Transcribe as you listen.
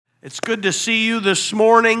It's good to see you this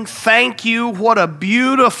morning. Thank you. What a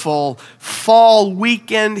beautiful fall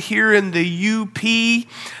weekend here in the UP.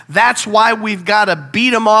 That's why we've got to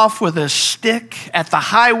beat them off with a stick at the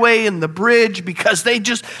highway and the bridge, because they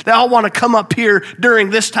all want to come up here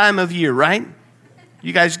during this time of year, right?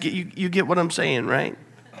 You guys you get what I'm saying, right?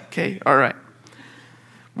 Okay, all right.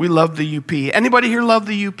 We love the UP. Anybody here love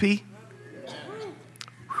the UP?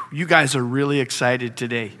 You guys are really excited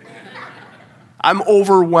today. I'm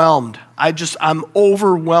overwhelmed. I'm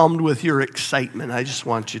overwhelmed with your excitement. I just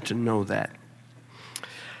want you to know that.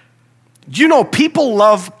 Do you know people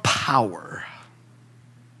love power?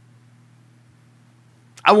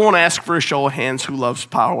 I won't ask for a show of hands who loves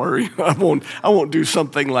power. I won't do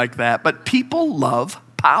something like that. But people love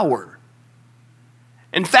power.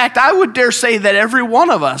 In fact, I would dare say that every one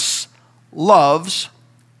of us loves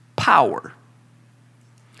power.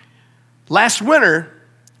 Last winter,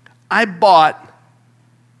 I bought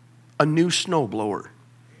a new snowblower.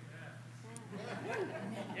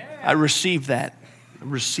 I received that.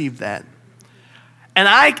 And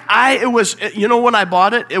it was, when I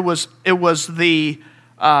bought it, it was the,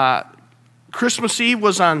 Christmas Eve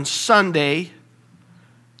was on Sunday,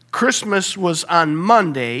 Christmas was on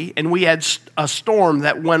Monday, and we had a storm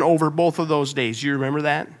that went over both of those days. You remember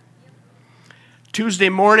that? Tuesday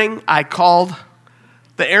morning, I called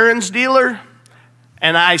the Aaron's dealer,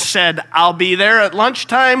 and I said, I'll be there at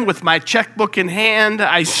lunchtime with my checkbook in hand.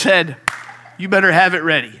 I said, you better have it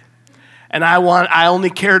ready. And I only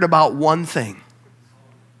cared about one thing: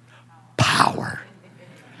 power.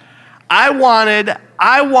 I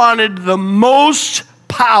wanted the most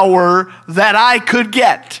power that I could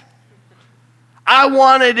get. I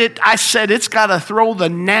wanted it. I said, it's got to throw the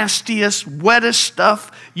nastiest, wettest stuff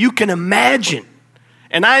you can imagine.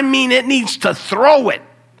 And I mean, it needs to throw it.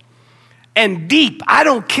 And deep. I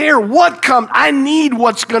don't care what comes. I need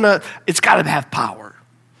it's got to have power.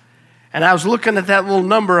 And I was looking at that little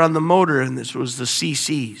number on the motor, and this was the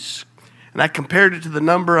CCs. And I compared it to the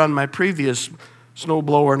number on my previous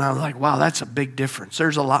snowblower, and I was like, wow, that's a big difference.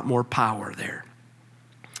 There's a lot more power there.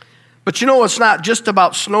 But it's not just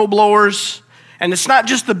about snowblowers, and it's not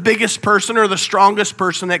just the biggest person or the strongest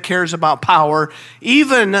person that cares about power.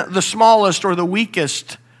 Even the smallest or the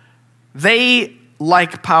weakest, they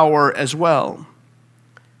like power as well.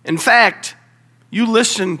 In fact, you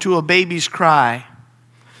listen to a baby's cry,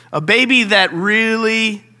 a baby that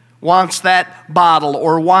really wants that bottle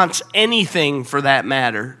or wants anything for that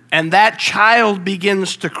matter, and that child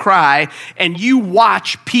begins to cry, and you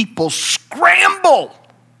watch people scramble.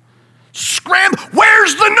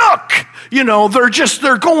 Where's the nook?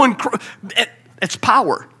 They're going. It's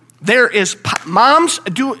power. There is moms.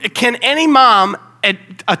 Can any mom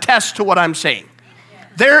attest to what I'm saying?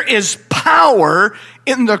 There is power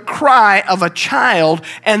in the cry of a child,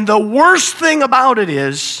 and the worst thing about it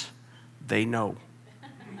is they know.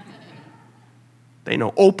 They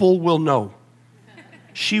know. Opal will know.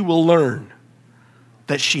 She will learn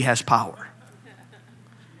that she has power.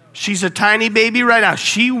 She's a tiny baby right now.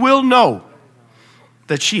 She will know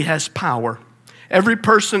that she has power. Every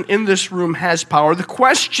person in this room has power. The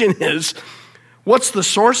question is, what's the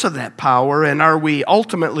source of that power, and are we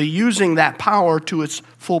ultimately using that power to its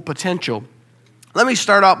full potential? Let me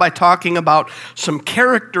start out by talking about some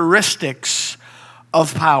characteristics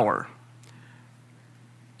of power.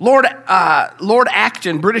 Lord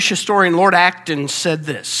Acton, British historian Lord Acton, said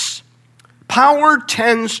this: power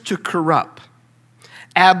tends to corrupt.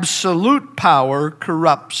 Absolute power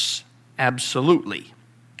corrupts absolutely.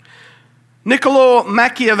 Niccolo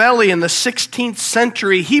Machiavelli in the 16th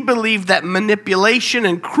century, he believed that manipulation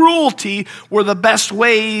and cruelty were the best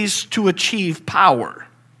ways to achieve power.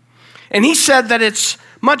 And he said that it's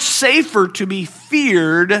much safer to be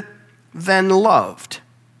feared than loved.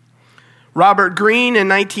 Robert Greene in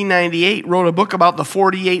 1998 wrote a book about the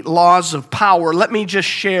 48 laws of power. Let me just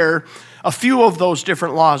share a few of those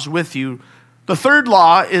different laws with you. The third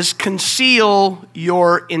law is conceal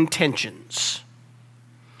your intentions.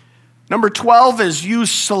 Number 12 is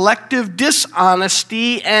use selective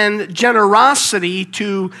dishonesty and generosity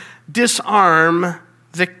to disarm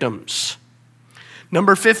victims.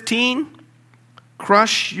 Number 15,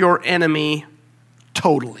 crush your enemy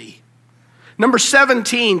totally. Number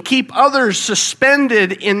 17, keep others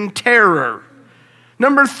suspended in terror.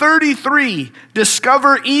 Number 33,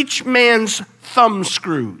 discover each man's thumb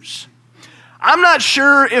screws. I'm not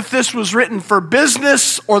sure if this was written for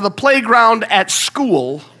business or the playground at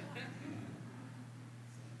school,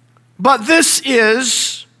 but this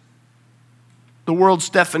is the world's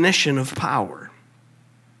definition of power.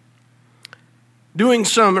 Doing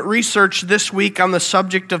some research this week on the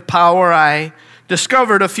subject of power, I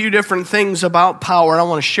discovered a few different things about power. I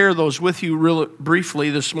want to share those with you real briefly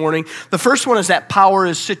this morning. The first one is that power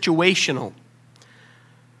is situational.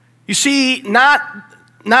 You see, not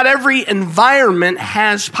every environment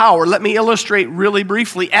has power. Let me illustrate really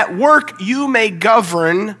briefly. At work, you may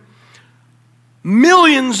govern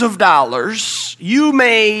millions of dollars. You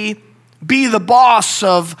may be the boss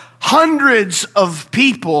of hundreds of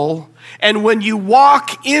people. And when you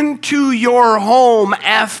walk into your home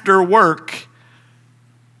after work,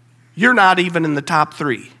 you're not even in the top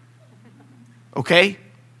 3. Okay?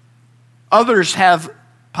 Others have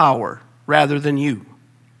power rather than you.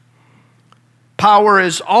 Power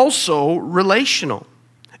is also relational.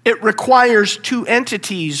 It requires 2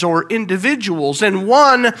 entities or individuals, and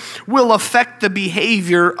one will affect the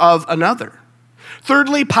behavior of another.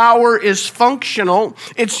 Thirdly, power is functional.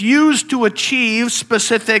 It's used to achieve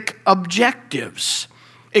specific objectives.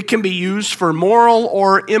 It can be used for moral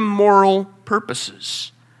or immoral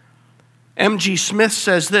purposes. M.G. Smith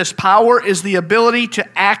says this: power is the ability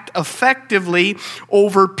to act effectively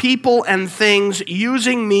over people and things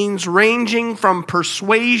using means ranging from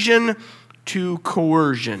persuasion to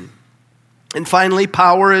coercion. And finally,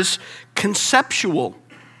 power is conceptual.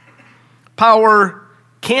 Power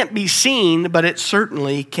can't be seen, but it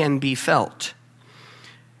certainly can be felt.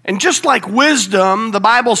 And just like wisdom, the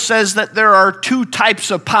Bible says that there are 2 types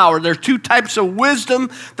of power. There are 2 types of wisdom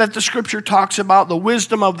that the Scripture talks about, the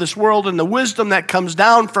wisdom of this world and the wisdom that comes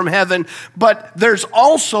down from heaven. But there's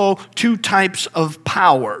also 2 types of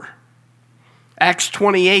power. Acts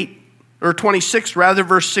 26,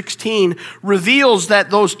 verse 16, reveals that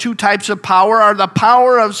those 2 types of power are the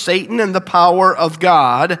power of Satan and the power of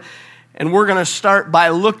God. And we're going to start by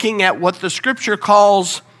looking at what the Scripture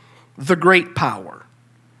calls the great power.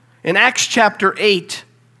 In Acts chapter 8,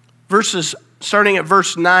 starting at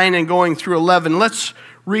verse 9 and going through 11, let's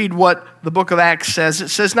read what the book of Acts says. It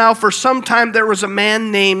says, "Now for some time there was a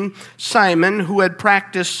man named Simon who had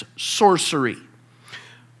practiced sorcery."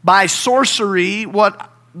 By sorcery,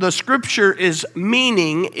 what the Scripture is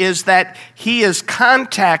meaning is that he is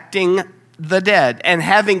contacting the dead and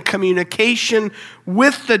having communication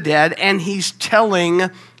with the dead, and he's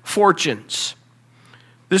telling fortunes.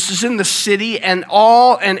 This is in the city, and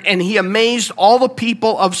he amazed all the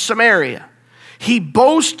people of Samaria. He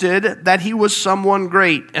boasted that he was someone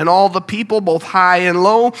great, and all the people, both high and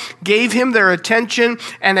low, gave him their attention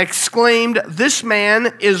and exclaimed, "This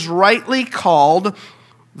man is rightly called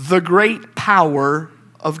the great power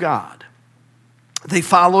of God." They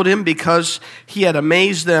followed him because he had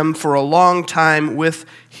amazed them for a long time with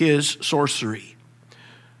his sorcery.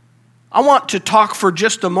 I want to talk for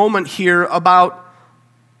just a moment here about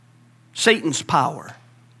Satan's power.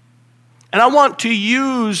 And I want to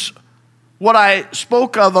use what I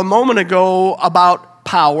spoke of a moment ago about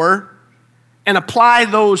power and apply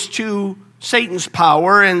those to Satan's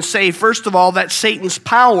power and say, first of all, that Satan's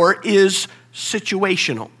power is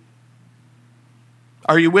situational.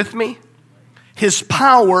 Are you with me? His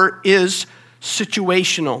power is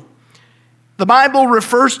situational. The Bible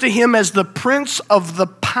refers to him as the prince of the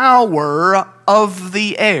power of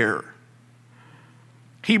the air.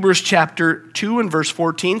 Hebrews chapter 2 and verse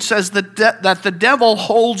 14 says that the devil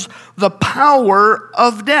holds the power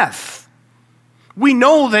of death. We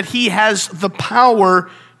know that he has the power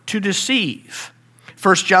to deceive.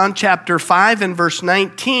 1 John chapter 5 and verse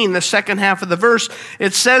 19, the second half of the verse,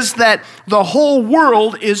 it says that the whole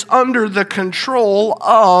world is under the control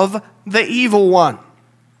of the evil one.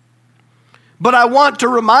 But I want to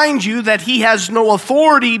remind you that he has no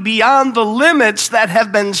authority beyond the limits that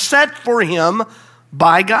have been set for him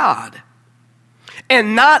by God.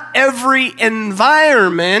 And not every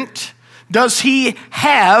environment does he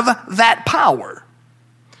have that power.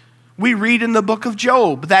 We read in the book of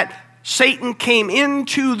Job that Satan came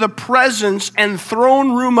into the presence and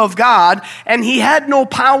throne room of God, and he had no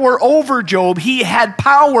power over Job. He had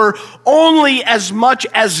power only as much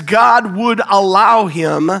as God would allow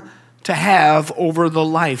him to have over the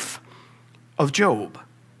life of Job.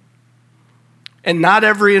 And not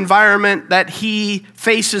every environment that he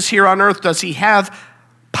faces here on earth does he have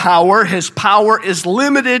power. His power is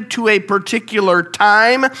limited to a particular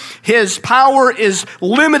time. His power is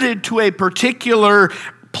limited to a particular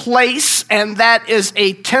place, and that is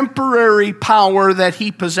a temporary power that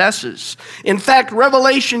he possesses. In fact,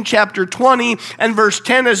 Revelation chapter 20 and verse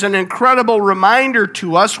 10 is an incredible reminder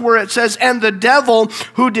to us where it says, "And the devil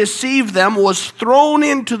who deceived them was thrown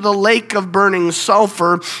into the lake of burning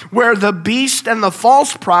sulfur, where the beast and the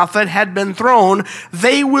false prophet had been thrown.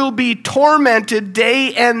 They will be tormented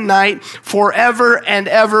day and night forever and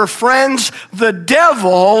ever." Friends, the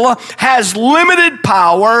devil has limited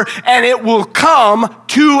power, and it will come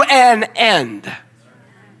to an end.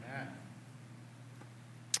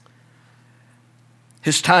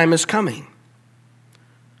 His time is coming.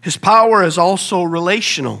 His power is also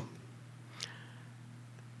relational.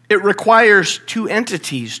 It requires two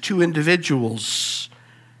entities, two individuals,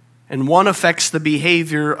 and one affects the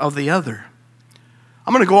behavior of the other.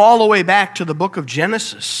 I'm going to go all the way back to the book of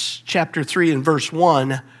Genesis, chapter 3 and verse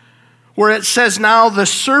 1, where it says, "Now the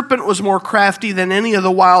serpent was more crafty than any of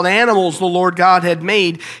the wild animals the Lord God had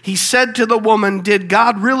made. He said to the woman, 'Did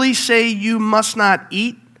God really say you must not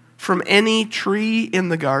eat from any tree in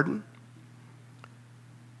the garden?'"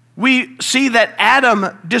 We see that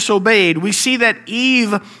Adam disobeyed. We see that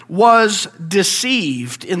Eve was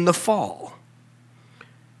deceived in the fall.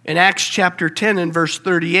 In Acts chapter 10 and verse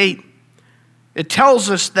 38, it tells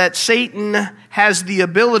us that Satan has the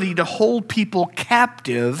ability to hold people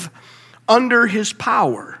captive under his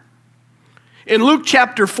power. In Luke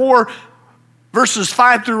chapter 4, verses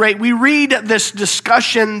 5 through 8, we read this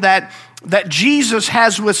discussion that Jesus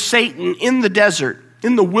has with Satan in the desert,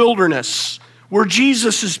 in the wilderness, where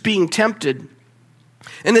Jesus is being tempted.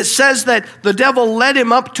 And it says that the devil led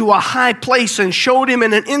him up to a high place and showed him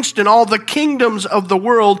in an instant all the kingdoms of the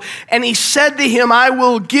world. And he said to him, "I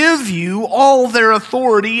will give you all their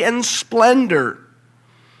authority and splendor.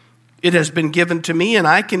 It has been given to me, and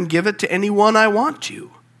I can give it to anyone I want to.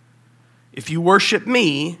 If you worship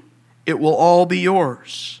me, it will all be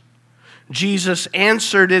yours." Jesus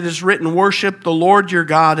answered, "It is written, worship the Lord your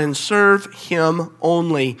God and serve him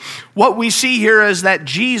only." What we see here is that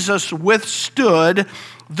Jesus withstood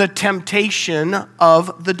the temptation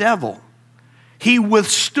of the devil. He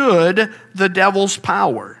withstood the devil's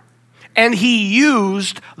power. And he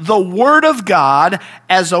used the word of God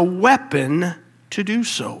as a weapon to do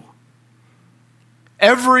so.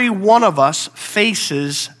 Every one of us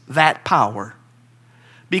faces that power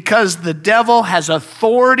because the devil has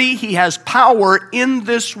authority, he has power in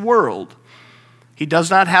this world. He does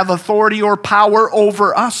not have authority or power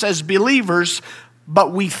over us as believers,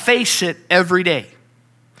 but we face it every day.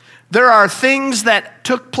 There are things that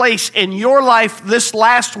took place in your life this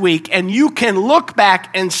last week, and you can look back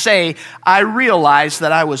and say, "I realized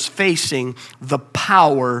that I was facing the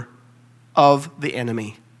power of the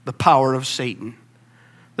enemy, the power of Satan,"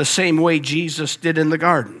 the same way Jesus did in the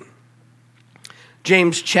garden.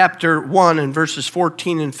 James chapter 1 and verses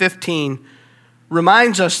 14 and 15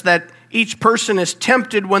 reminds us that each person is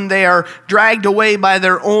tempted when they are dragged away by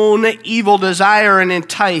their own evil desire and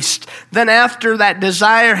enticed. Then after that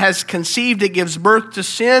desire has conceived, it gives birth to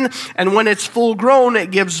sin, and when it's full grown,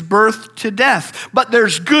 it gives birth to death. But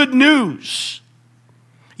there's good news.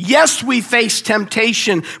 Yes, we face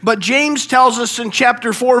temptation, but James tells us in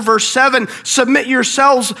chapter 4, verse 7, "Submit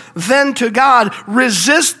yourselves then to God.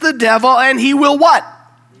 Resist the devil, and he will" what?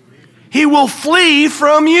 He will flee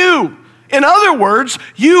from you. In other words,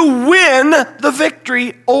 you win the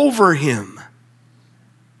victory over him.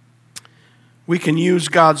 We can use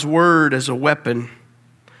God's word as a weapon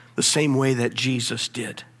the same way that Jesus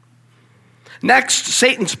did. Next,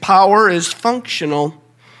 Satan's power is functional.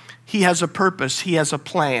 He has a purpose. He has a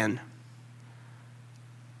plan.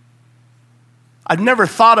 I've never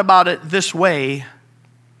thought about it this way,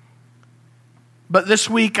 but this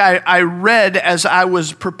week I read as I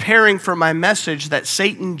was preparing for my message that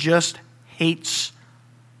Satan just hates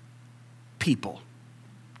people,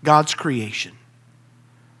 God's creation.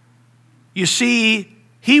 You see,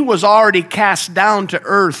 he was already cast down to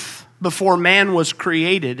earth before man was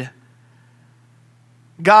created.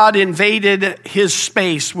 God invaded his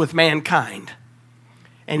space with mankind,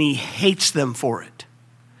 and he hates them for it.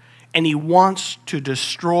 And he wants to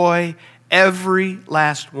destroy every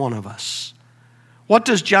last one of us. What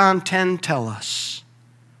does John 10 tell us?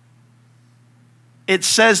 It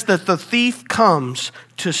says that the thief comes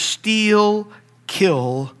to steal,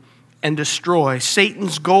 kill, and destroy.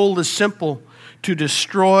 Satan's goal is simple: to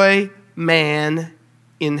destroy man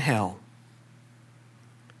in hell.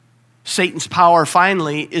 Satan's power,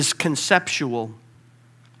 finally, is conceptual.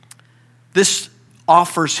 This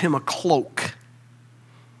offers him a cloak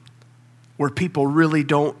where people really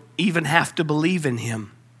don't even have to believe in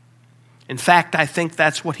him. In fact, I think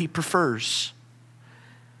that's what he prefers.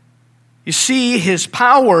 You see, his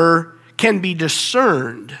power can be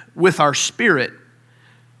discerned with our spirit,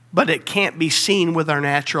 but it can't be seen with our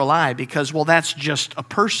natural eye because, well, that's just a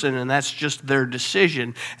person and that's just their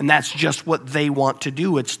decision and that's just what they want to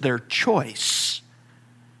do. It's their choice.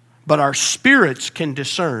 But our spirits can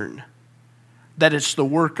discern that it's the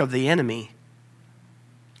work of the enemy.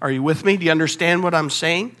 Are you with me? Do you understand what I'm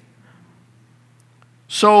saying?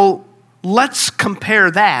 So let's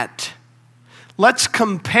compare that. Let's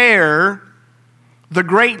compare the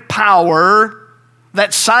great power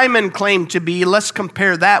that Simon claimed to be. Let's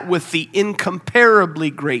compare that with the incomparably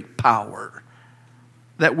great power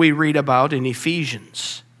that we read about in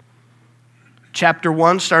Ephesians. Chapter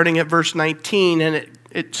 1, starting at verse 19, and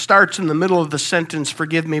it starts in the middle of the sentence,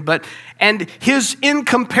 forgive me, but, and his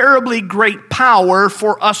incomparably great power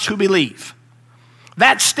for us who believe.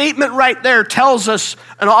 That statement right there tells us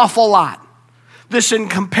an awful lot. This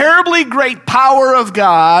incomparably great power of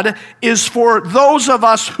God is for those of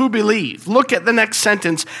us who believe. Look at the next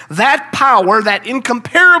sentence. That power, that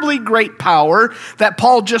incomparably great power that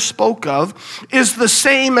Paul just spoke of, is the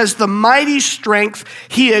same as the mighty strength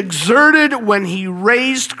he exerted when he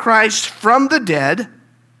raised Christ from the dead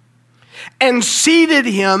and seated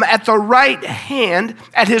him at the right hand,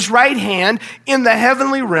 at his right hand in the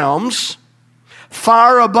heavenly realms,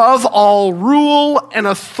 far above all rule and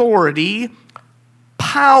authority,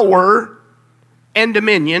 power and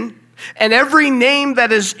dominion, and every name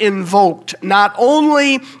that is invoked, not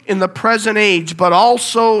only in the present age, but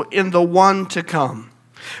also in the one to come.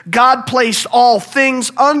 God placed all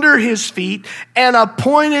things under his feet and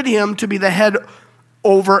appointed him to be the head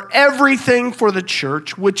over everything for the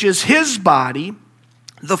church, which is his body,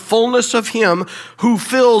 the fullness of him who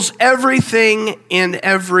fills everything in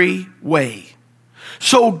every way.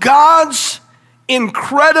 So God's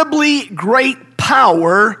incredibly great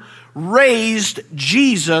power raised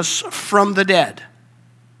Jesus from the dead.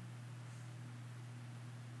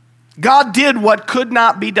 God did what could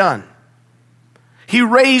not be done. He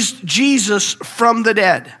raised Jesus from the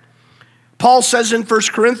dead. Paul says in 1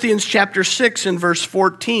 Corinthians chapter 6 and verse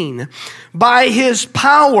 14, by his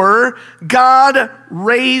power God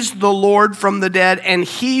raised the Lord from the dead, and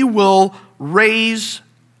he will raise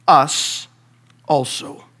us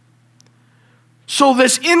also. So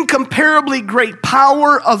this incomparably great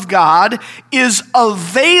power of God is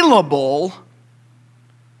available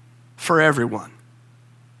for everyone.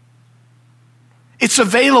 It's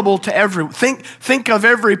available to everyone. Think of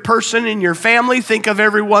every person in your family. Think of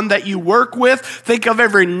everyone that you work with. Think of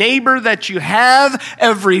every neighbor that you have,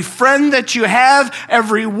 every friend that you have,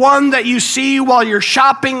 everyone that you see while you're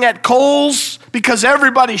shopping at Kohl's, because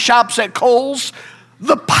everybody shops at Kohl's.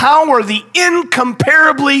 The power, the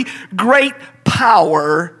incomparably great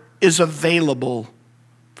power is available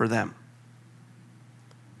for them.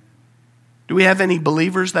 Do we have any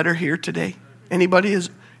believers that are here today? Anybody?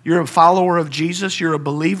 You're a follower of Jesus, you're a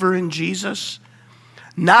believer in Jesus.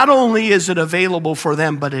 Not only is it available for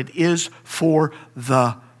them, but it is for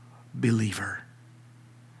the believer.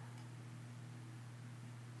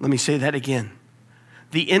 Let me say that again.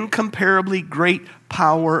 The incomparably great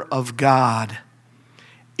power of God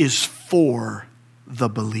is for the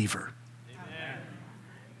believer. Amen.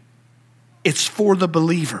 It's for the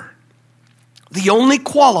believer. The only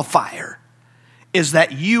qualifier is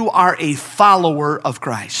that you are a follower of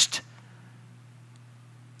Christ.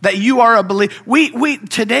 That you are a believer. We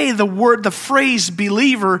today, the phrase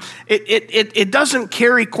believer, it doesn't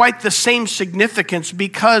carry quite the same significance,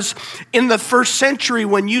 because in the first century,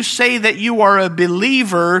 when you say that you are a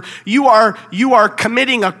believer, you are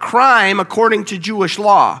committing a crime according to Jewish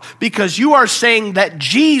law, because you are saying that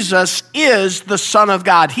Jesus is the Son of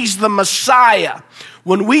God. He's the Messiah.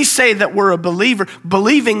 When we say that we're a believer,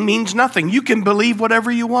 believing means nothing. You can believe whatever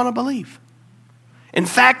you want to believe. In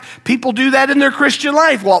fact, people do that in their Christian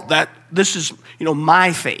life. Well, this is,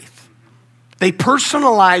 my faith. They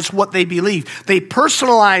personalize what they believe. They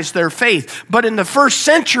personalize their faith. But in the first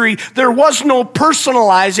century, there was no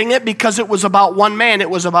personalizing it, because it was about one man. It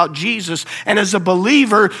was about Jesus. And as a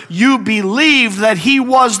believer, you believe that he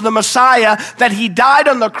was the Messiah, that he died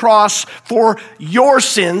on the cross for your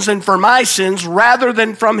sins and for my sins rather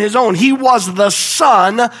than from his own. He was the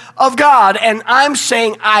Son of God. And I'm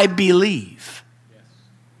saying I believe.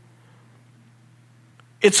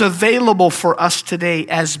 It's available for us today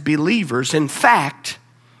as believers. In fact,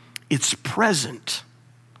 it's present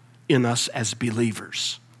in us as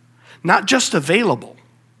believers. Not just available,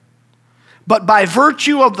 but by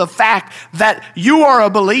virtue of the fact that you are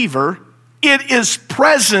a believer, it is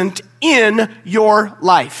present in your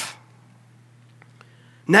life.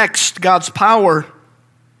 Next, God's power.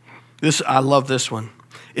 I love this one.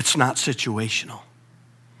 It's not situational.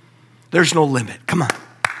 There's no limit. Come on.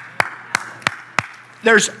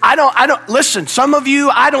 Listen, some of you,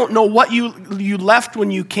 I don't know what you left when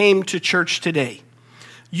you came to church today.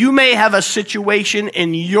 You may have a situation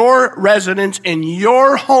in your residence, in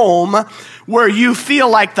your home, where you feel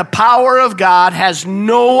like the power of God has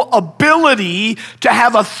no ability to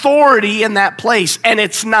have authority in that place, and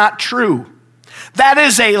it's not true. That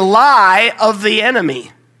is a lie of the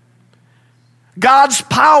enemy. God's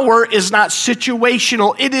power is not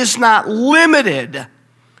situational. It is not limited.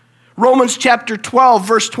 Romans chapter 12,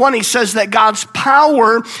 verse 20 says that God's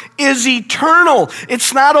power is eternal.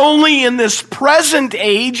 It's not only in this present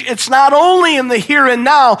age, it's not only in the here and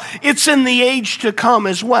now, it's in the age to come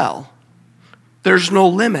as well. There's no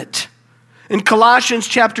limit. In Colossians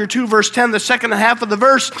chapter 2, verse 10, the second half of the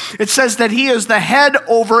verse, it says that he is the head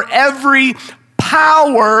over every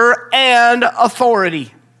power and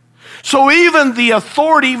authority. So even the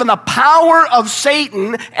authority, even the power of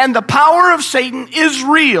Satan, and the power of Satan is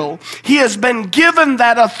real. He has been given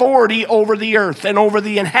that authority over the earth and over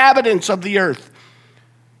the inhabitants of the earth.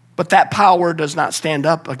 But that power does not stand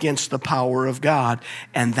up against the power of God.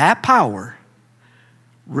 And that power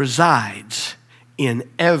resides in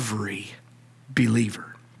every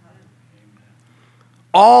believer.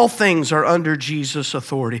 All things are under Jesus'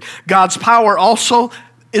 authority. God's power also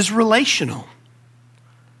is relational.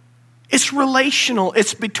 It's relational.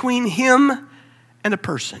 It's between him and a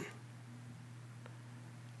person.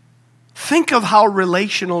 Think of how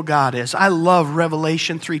relational God is. I love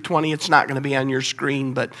Revelation 3:20. It's not going to be on your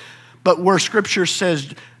screen, but where Scripture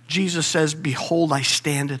says, Jesus says, "Behold, I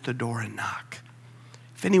stand at the door and knock.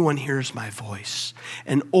 If anyone hears my voice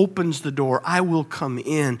and opens the door, I will come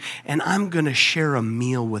in and I'm going to share a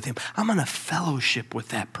meal with him. I'm going to fellowship with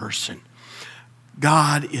that person."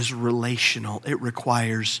 God is relational. It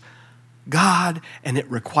requires God, and it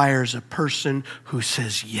requires a person who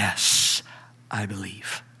says, "Yes, I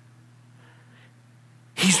believe."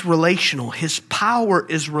 He's relational. His power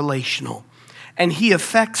is relational, and he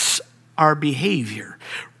affects our behavior.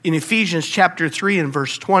 In Ephesians chapter 3 and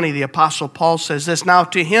verse 20, the Apostle Paul says this, "Now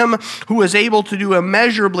to him who is able to do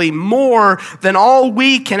immeasurably more than all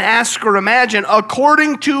we can ask or imagine,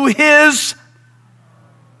 according to his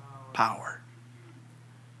power."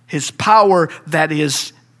 His power that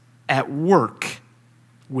is at work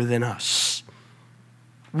within us.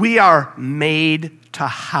 We are made to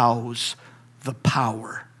house the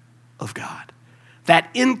power of God. That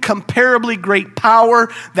incomparably great power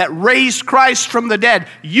that raised Christ from the dead.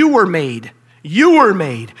 You were made. You were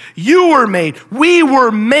made. You were made. We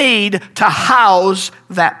were made to house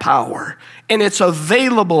that power. And it's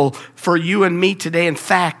available for you and me today. In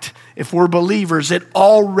fact, if we're believers, it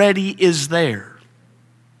already is there.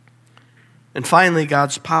 And finally,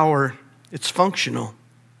 God's power, it's functional.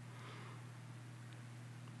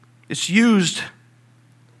 It's used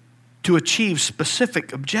to achieve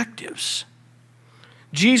specific objectives.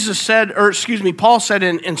 Paul said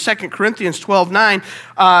in 2 Corinthians 12:9,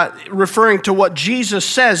 referring to what Jesus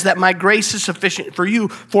says, that my grace is sufficient for you,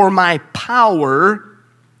 for my power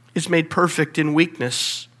is made perfect in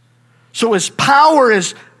weakness. So his power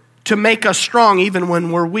is to make us strong even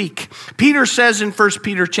when we're weak. Peter says in 1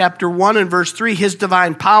 Peter chapter 1 and verse 3, his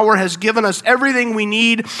divine power has given us everything we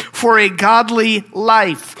need for a godly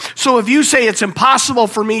life. So if you say it's impossible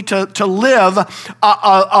for me to live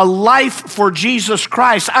a life for Jesus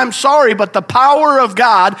Christ, I'm sorry, but the power of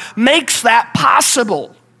God makes that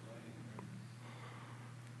possible.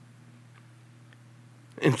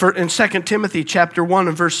 In 2 Timothy chapter 1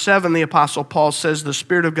 and verse 7, the Apostle Paul says, the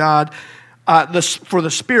Spirit of God, for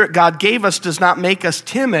the Spirit God gave us does not make us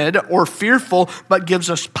timid or fearful, but gives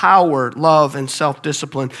us power, love, and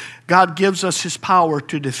self-discipline. God gives us his power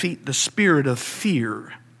to defeat the spirit of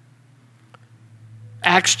fear.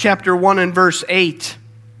 Acts chapter 1 and verse 8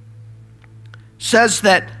 says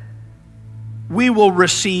that we will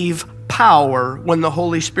receive power when the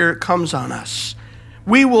Holy Spirit comes on us.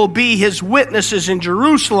 We will be his witnesses in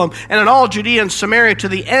Jerusalem and in all Judea and Samaria to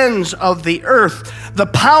the ends of the earth. The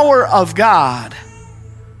power of God,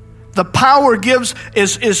 the power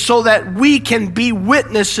is so that we can be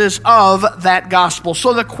witnesses of that gospel.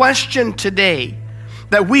 So the question today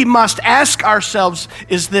that we must ask ourselves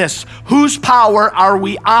is this: whose power are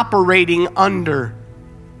we operating under?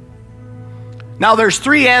 Now, there's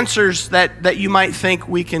three answers that you might think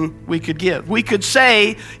we could give. We could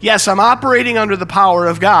say, yes, I'm operating under the power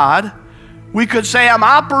of God. We could say, I'm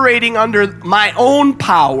operating under my own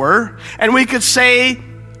power. And we could say,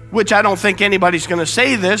 which I don't think anybody's going to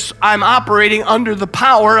say this, I'm operating under the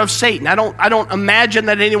power of Satan. I don't imagine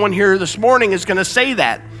that anyone here this morning is going to say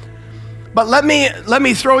that. But let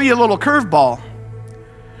me throw you a little curveball.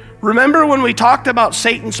 Remember when we talked about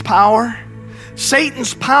Satan's power?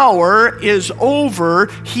 Satan's power is over,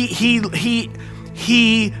 he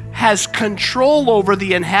has control over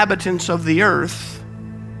the inhabitants of the earth.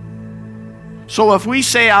 So if we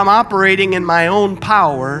say I'm operating in my own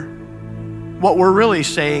power, what we're really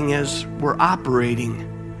saying is we're operating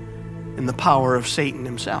in the power of Satan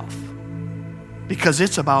himself. Because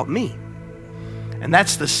it's about me. And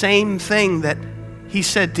that's the same thing that he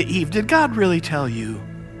said to Eve. Did God really tell you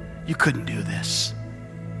you couldn't do this?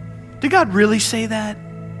 Did God really say that?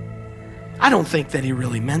 I don't think that he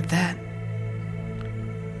really meant that.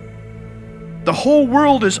 The whole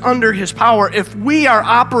world is under his power. If we are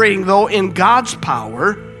operating, though, in God's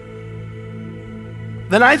power,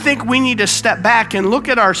 then I think we need to step back and look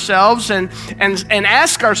at ourselves and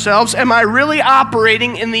ask ourselves, am I really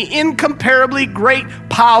operating in the incomparably great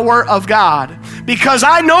power of God? Because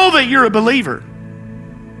I know that you're a believer.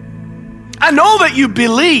 I know that you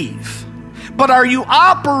believe. But are you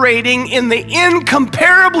operating in the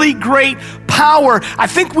incomparably great power? I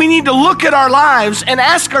think we need to look at our lives and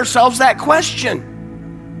ask ourselves that question.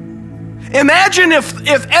 Imagine if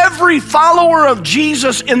every follower of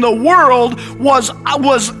Jesus in the world was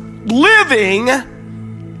living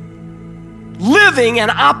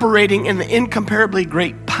and operating in the incomparably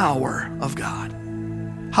great power of God.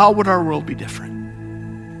 How would our world be different?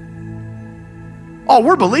 Oh,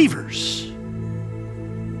 we're believers.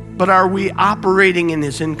 But are we operating in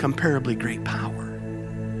his incomparably great power?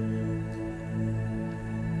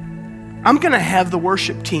 I'm going to have the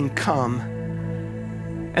worship team come.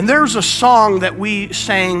 And there's a song that we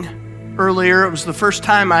sang earlier. It was the first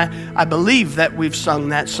time I believe that we've sung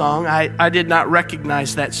that song. I did not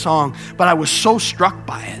recognize that song, but I was so struck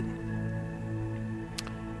by it.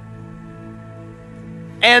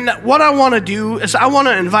 And what I want to do is I want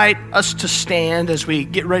to invite us to stand as we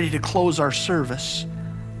get ready to close our service.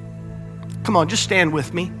 Come on, just stand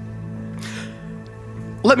with me.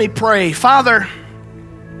 Let me pray. Father,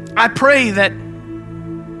 I pray that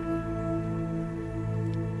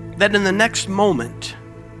in the next moment,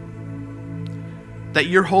 that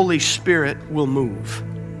your Holy Spirit will move.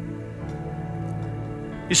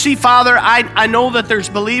 You see, Father, I know that there's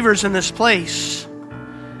believers in this place.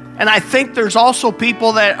 And I think there's also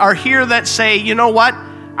people that are here that say, you know what?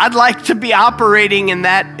 I'd like to be operating in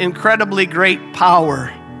that incredibly great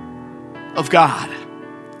power of God.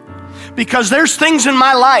 Because there's things in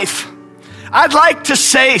my life I'd like to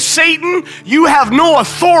say, Satan, you have no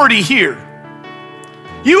authority here.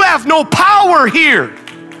 You have no power here.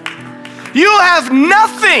 You have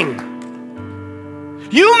nothing.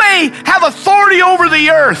 You may have authority over the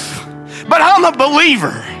earth, but I'm a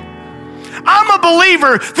believer. I'm a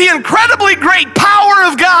believer. The incredibly great power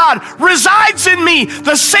of God resides in me.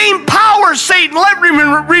 The same power, Satan, let me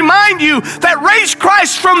remind you, that raised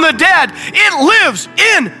Christ from the dead, it lives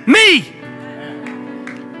in me.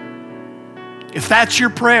 If that's your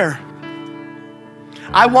prayer,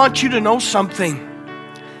 I want you to know something.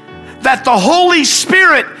 That the Holy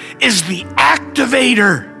Spirit is the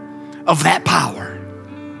activator of that power.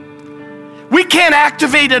 We can't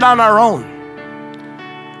activate it on our own.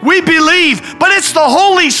 We believe, but it's the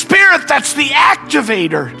Holy Spirit that's the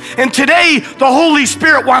activator. And today, the Holy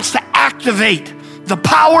Spirit wants to activate the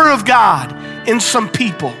power of God in some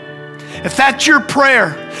people. If that's your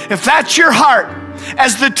prayer, if that's your heart,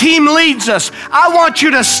 as the team leads us, I want you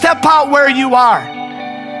to step out where you are.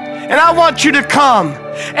 And I want you to come.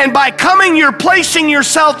 And by coming, you're placing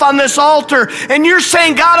yourself on this altar and you're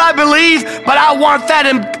saying, God, I believe, but I want that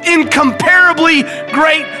incomparably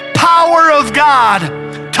great power of God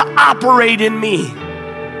to operate in me.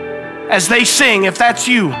 As they sing, if that's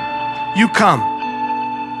you, you come.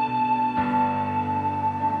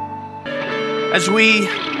 As we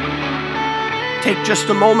take just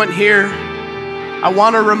a moment here, I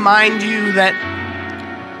want to remind you that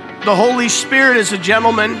the Holy Spirit is a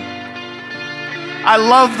gentleman. I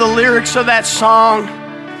love the lyrics of that song.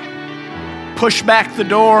 Push back the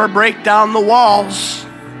door, break down the walls.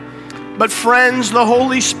 But friends, the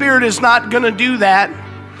Holy Spirit is not going to do that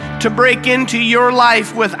to break into your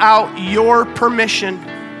life without your permission.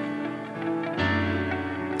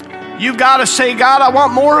 You've got to say, God, I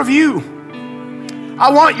want more of you.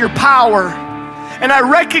 I want your power. And I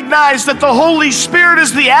recognize that the Holy Spirit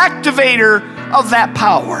is the activator of that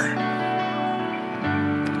power.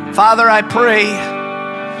 Father, I pray,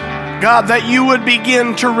 God, that you would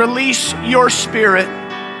begin to release your Spirit.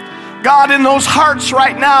 God, in those hearts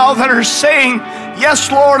right now that are saying,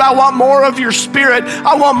 yes, Lord, I want more of your Spirit.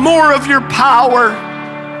 I want more of your power.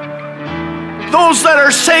 Those that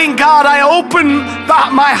are saying, God, I open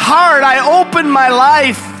my heart, I open my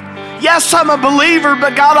life. Yes, I'm a believer,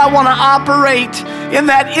 but God, I want to operate in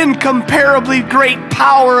that incomparably great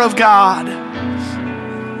power of God.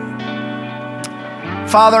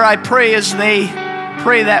 Father, I pray as they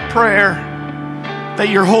pray that prayer, that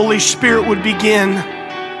your Holy Spirit would begin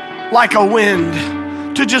like a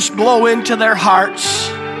wind to just blow into their hearts.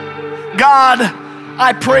 God,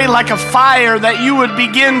 I pray like a fire that you would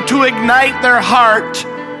begin to ignite their heart.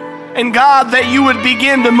 And God, that you would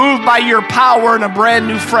begin to move by your power in a brand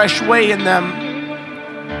new, fresh way in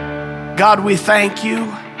them. God, we thank you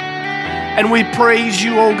and we praise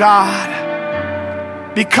you, oh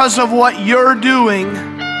God, because of what you're doing,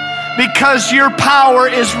 because your power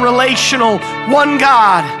is relational, one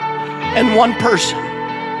God and one person.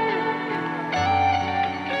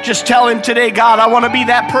 Just tell him today, God, I want to be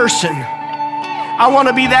that person. I want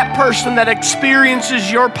to be that person that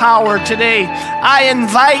experiences your power today. I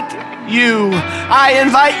invite you. I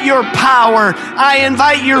invite your power. I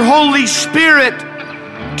invite your Holy Spirit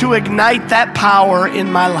to ignite that power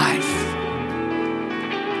in my life.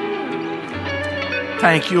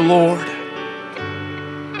 Thank you, Lord.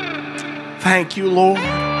 Thank you, Lord.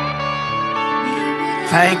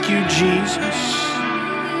 Thank you, Jesus.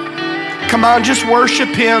 Come on, just worship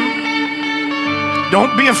him.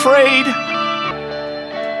 Don't be afraid.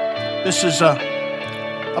 This is a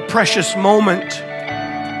precious moment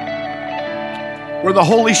where the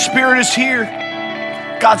Holy Spirit is here.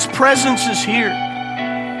 God's presence is here.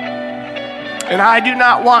 And I do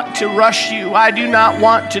not want to rush you. I do not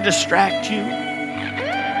want to distract you.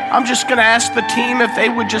 I'm just going to ask the team if they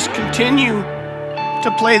would just continue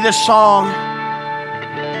to play this song.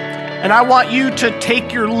 And I want you to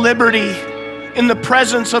take your liberty in the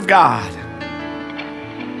presence of God.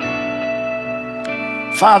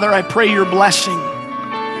 Father, I pray your blessing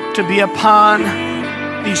to be upon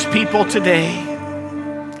these people today.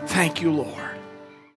 Thank you, Lord.